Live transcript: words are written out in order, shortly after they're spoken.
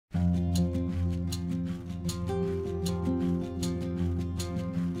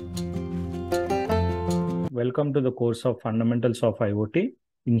Welcome to the course of Fundamentals of IoT,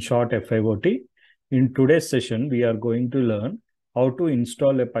 in short FIoT. In today's session, we are going to learn how to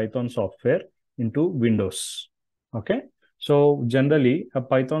install a Python software into Windows. Okay, so generally a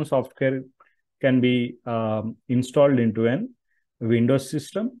Python software can be installed into an Windows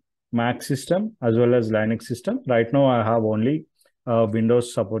system, Mac system, as well as Linux system. Right now, I have only a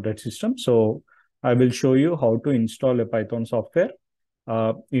Windows supported system. So I will show you how to install a Python software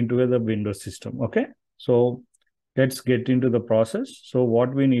into the Windows system. Okay, so let's get into the process. So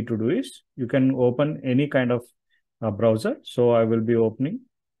what we need to do is you can open any kind of browser. So I will be opening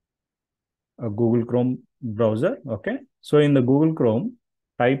a Google Chrome browser. Okay, so in the Google Chrome,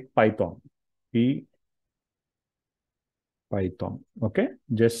 type Python. Python. Okay,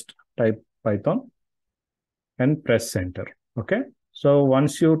 just type Python and press enter. Okay, so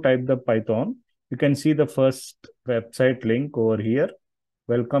once you type the Python, you can see the first website link over here.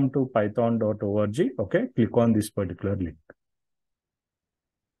 Welcome to python.org. Okay, click on this particular link.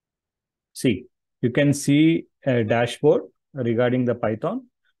 See, you can see a dashboard regarding the Python.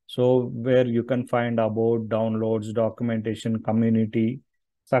 So where you can find about downloads, documentation, community,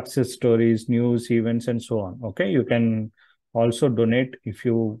 success stories, news, events, and so on. Okay, you can also donate if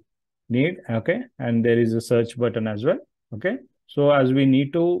you need. Okay, and there is a search button as well. Okay, so as we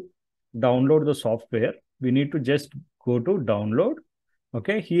need to download the software, we need to just go to download.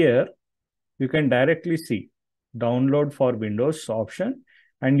 Okay, here you can directly see download for Windows option,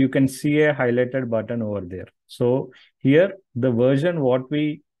 and you can see a highlighted button over there. So here the version what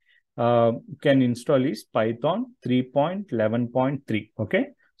we can install is Python 3.11.3. Okay,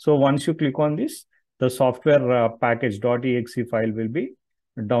 so once you click on this, the software package.exe file will be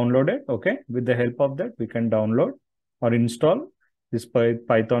downloaded. Okay, with the help of that, we can download or install this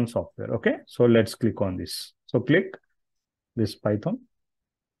Python software. Okay, so let's click on this. So click this Python.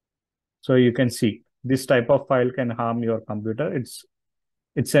 So you can see this type of file can harm your computer.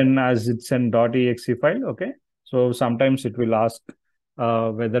 It's an .exe file. Okay, so sometimes it will ask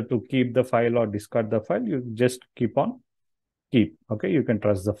whether to keep the file or discard the file. You just keep. Okay, you can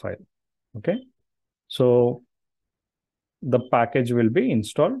trust the file. Okay, so the package will be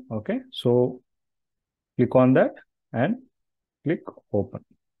installed. Okay, so click on that and click open.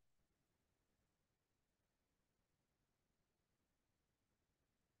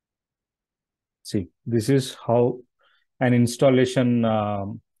 See, this is how an installation a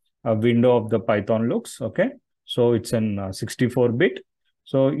window of the Python looks. Okay, so it's in 64-bit.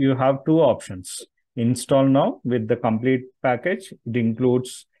 So you have two options. Install now with the complete package. It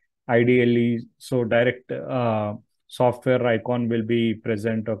includes ideally, so direct software icon will be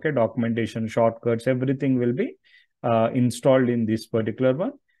present. Okay, documentation, shortcuts, everything will be installed in this particular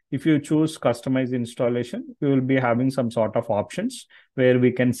one. If you choose customize installation, we will be having some sort of options where we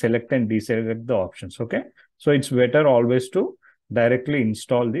can select and deselect the options. Okay, so it's better always to directly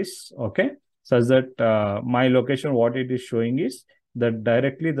install this. Okay, such that my location, what it is showing is that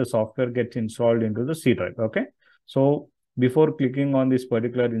directly the software gets installed into the C drive. Okay, so before clicking on this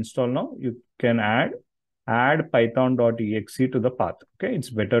particular install now, you can add python.exe to the path. Okay,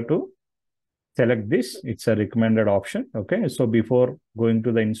 it's better to select this. It's a recommended option. Okay, so before going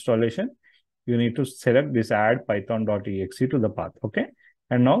to the installation, you need to select this add python.exe to the path. Okay,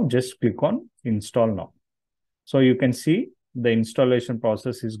 and now just click on install now. So you can see the installation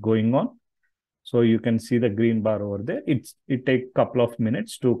process is going on. So you can see the green bar over there. It takes a couple of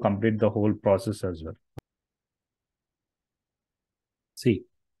minutes to complete the whole process as well. See,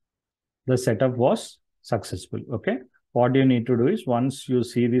 the setup was successful. Okay, what you need to do is once you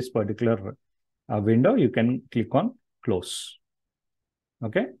see this particular window, you can click on close.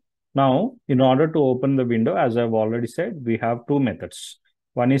 Okay, now in order to open the window, as I've already said, we have two methods.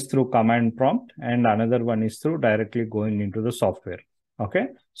 One is through command prompt and another one is through directly going into the software. Okay,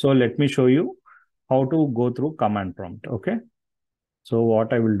 so let me show you how to go through command prompt. Okay, so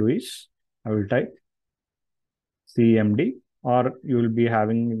what I will do is I will type cmd, or you will be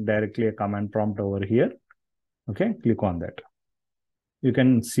having directly a command prompt over here. Okay, click on that. You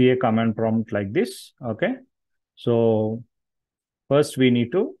can see a command prompt like this. Okay, so first we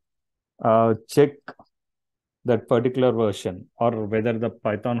need to check that particular version or whether the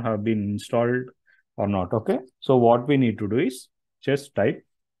Python have been installed or not. Okay, so what we need to do is just type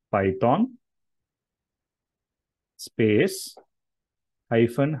Python space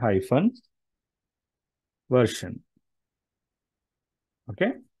 -- version.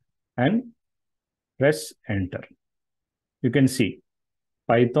 Okay, and press enter. You can see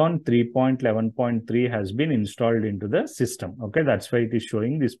Python 3.11.3 has been installed into the system. Okay, that's why it is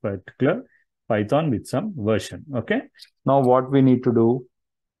showing this particular Python with some version. Okay, now what we need to do,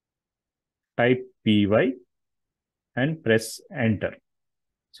 type py and press enter.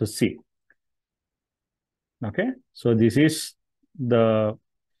 So see. Okay. So this is the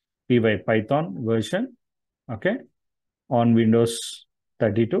Python version. Okay. On Windows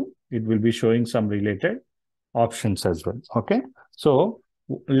 32, it will be showing some related options as well. Okay. So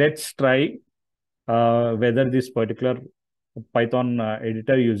let's try whether this particular Python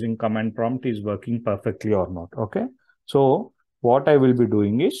editor using command prompt is working perfectly or not. Okay. So what I will be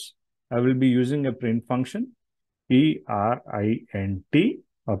doing is I will be using a print function, print.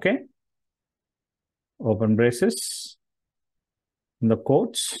 Okay. Open braces in the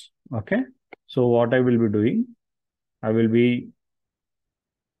quotes. Okay. So what I will be doing, I will be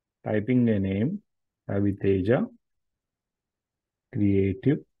typing a name, Aviteja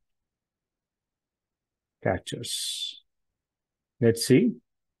Creative Catchers. Let's see.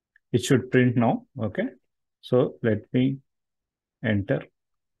 It should print now. Okay. So let me enter.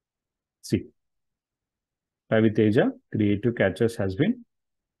 See. Aviteja Creative Catchers has been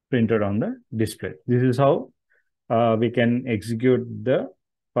printed on the display. This is how we can execute the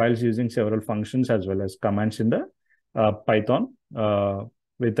files using several functions as well as commands in the Python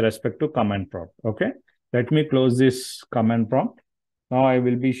with respect to command prompt. Okay. Let me close this command prompt. Now I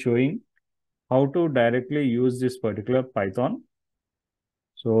will be showing how to directly use this particular Python.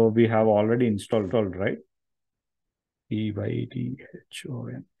 So we have already installed, right?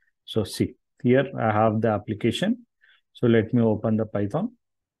 Python. So see, here I have the application. So let me open the Python.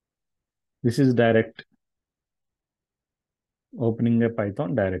 This is direct opening a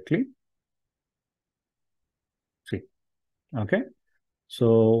Python directly. See, okay.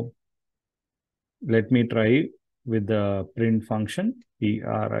 So let me try with the print function,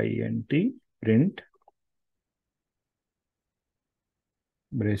 print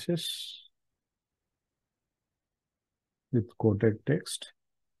braces with quoted text.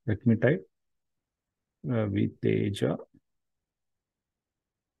 Let me type Viteja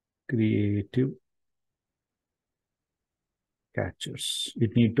Creative Catchers.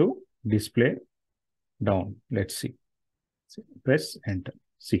 It need to display down. Let's see. Press enter.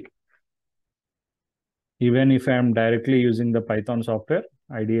 See. Even if I am directly using the Python software,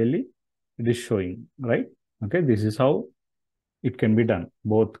 ideally it is showing, right? Okay, this is how it can be done,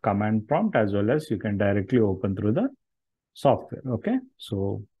 both command prompt as well as you can directly open through the software. Okay,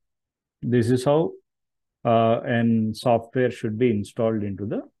 so this is how an software should be installed into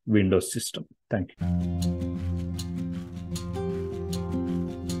the Windows system. Thank you.